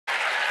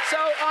So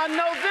on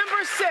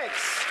November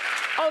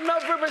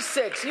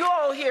 6th, you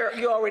all here,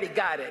 you already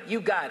got it.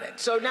 You got it.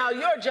 So now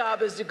your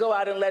job is to go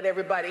out and let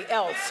everybody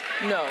else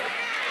know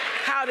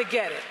how to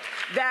get it.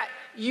 That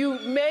you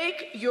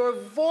make your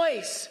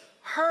voice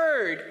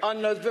heard on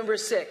November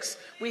 6th.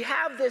 We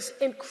have this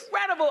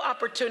incredible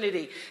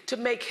opportunity to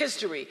make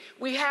history.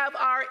 We have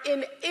our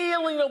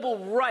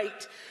inalienable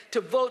right to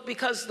vote,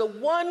 because the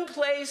one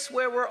place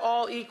where we're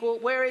all equal,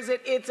 where is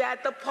it? It's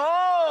at the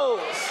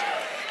polls.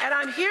 And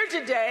I'm here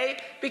today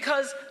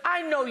because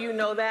I know you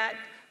know that,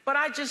 but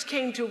I just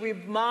came to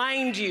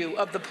remind you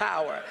of the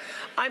power.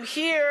 I'm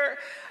here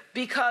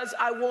because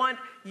I want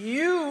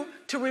you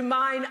to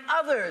remind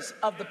others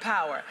of the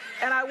power.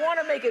 And I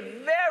want to make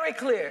it very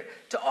clear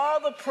to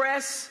all the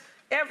press,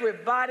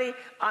 everybody,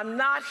 I'm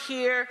not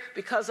here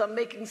because I'm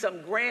making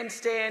some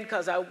grandstand,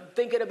 because I'm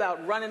thinking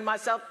about running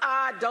myself.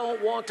 I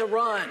don't want to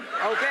run,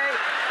 okay?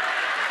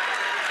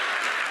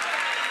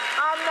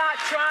 I'm not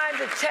trying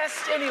to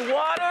test any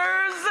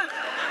waters.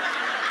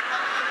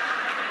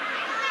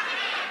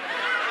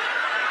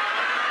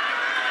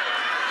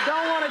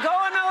 Don't want to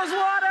go in those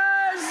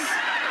waters.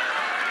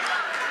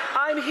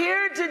 I'm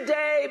here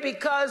today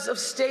because of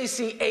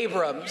Stacey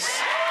Abrams.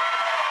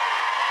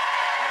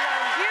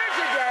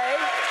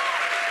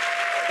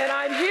 And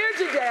I'm here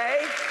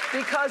today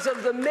because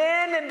of the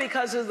men and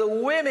because of the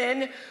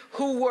women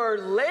who were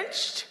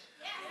lynched,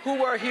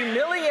 who were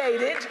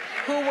humiliated,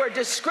 who were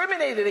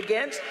discriminated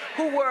against,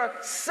 who were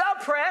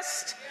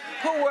suppressed,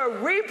 who were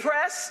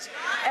repressed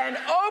and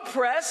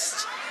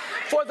oppressed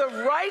for the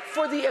right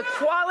for the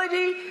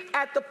equality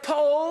at the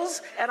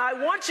polls. And I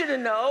want you to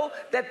know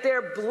that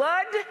their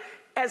blood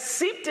has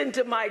seeped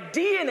into my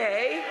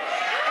DNA,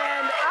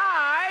 and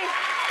I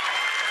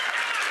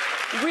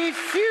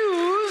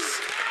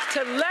refuse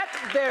to let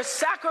their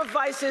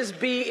sacrifices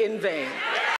be in vain.